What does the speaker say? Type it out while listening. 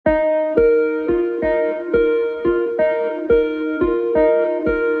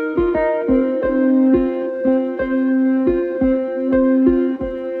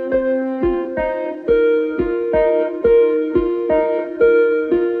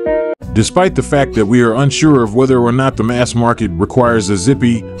Despite the fact that we are unsure of whether or not the mass market requires a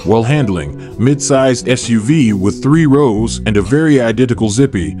zippy, well-handling, mid-sized SUV with 3 rows and a very identical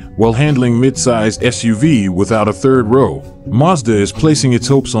zippy, well-handling mid-sized SUV without a 3rd row, Mazda is placing its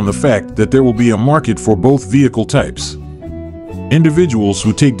hopes on the fact that there will be a market for both vehicle types. Individuals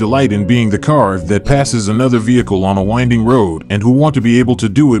who take delight in being the car that passes another vehicle on a winding road and who want to be able to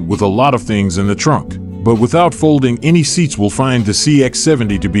do it with a lot of things in the trunk, but without folding any seats, will find the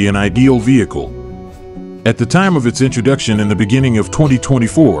CX-70 to be an ideal vehicle. At the time of its introduction in the beginning of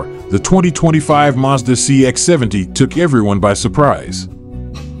 2024, the 2025 Mazda CX-70 took everyone by surprise.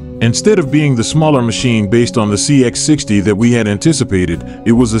 Instead of being the smaller machine based on the CX-60 that we had anticipated,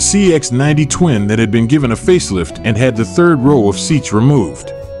 it was a CX-90 twin that had been given a facelift and had the 3rd row of seats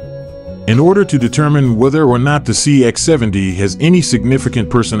removed. In order to determine whether or not the CX-70 has any significant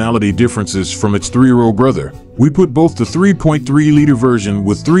personality differences from its 3-row brother, we put both the 3.3-liter version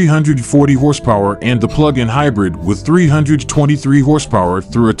with 340 horsepower and the plug-in hybrid with 323 horsepower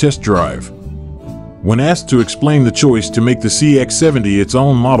through a test drive. When asked to explain the choice to make the CX-70 its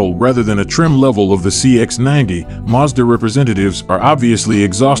own model rather than a trim level of the CX-90, Mazda representatives are obviously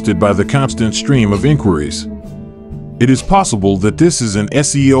exhausted by the constant stream of inquiries. It is possible that this is an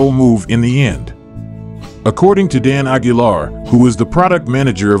SEO move in the end. According to Dan Aguilar, who is the product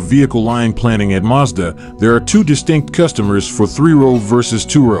manager of vehicle line planning at Mazda, there are 2 distinct customers for 3-row versus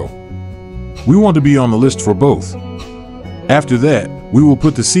 2-row. We want to be on the list for both. After that, we will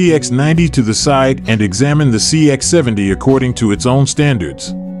put the CX-90 to the side and examine the CX-70 according to its own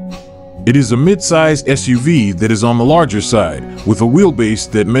standards. It is a mid-sized SUV that is on the larger side, with a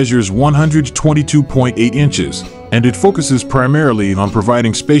wheelbase that measures 122.8 inches, and it focuses primarily on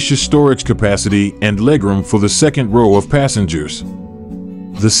providing spacious storage capacity and legroom for the 2nd row of passengers.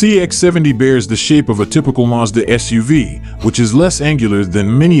 The CX-70 bears the shape of a typical Mazda SUV, which is less angular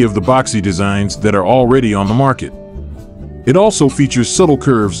than many of the boxy designs that are already on the market. It also features subtle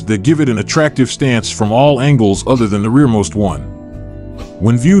curves that give it an attractive stance from all angles other than the rearmost one.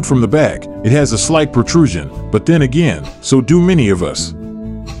 When viewed from the back, it has a slight protrusion, but then again, so do many of us.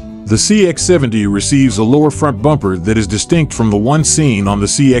 The CX-70 receives a lower front bumper that is distinct from the one seen on the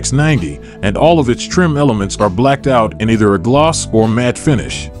CX-90, and all of its trim elements are blacked out in either a gloss or matte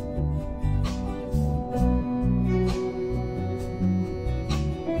finish.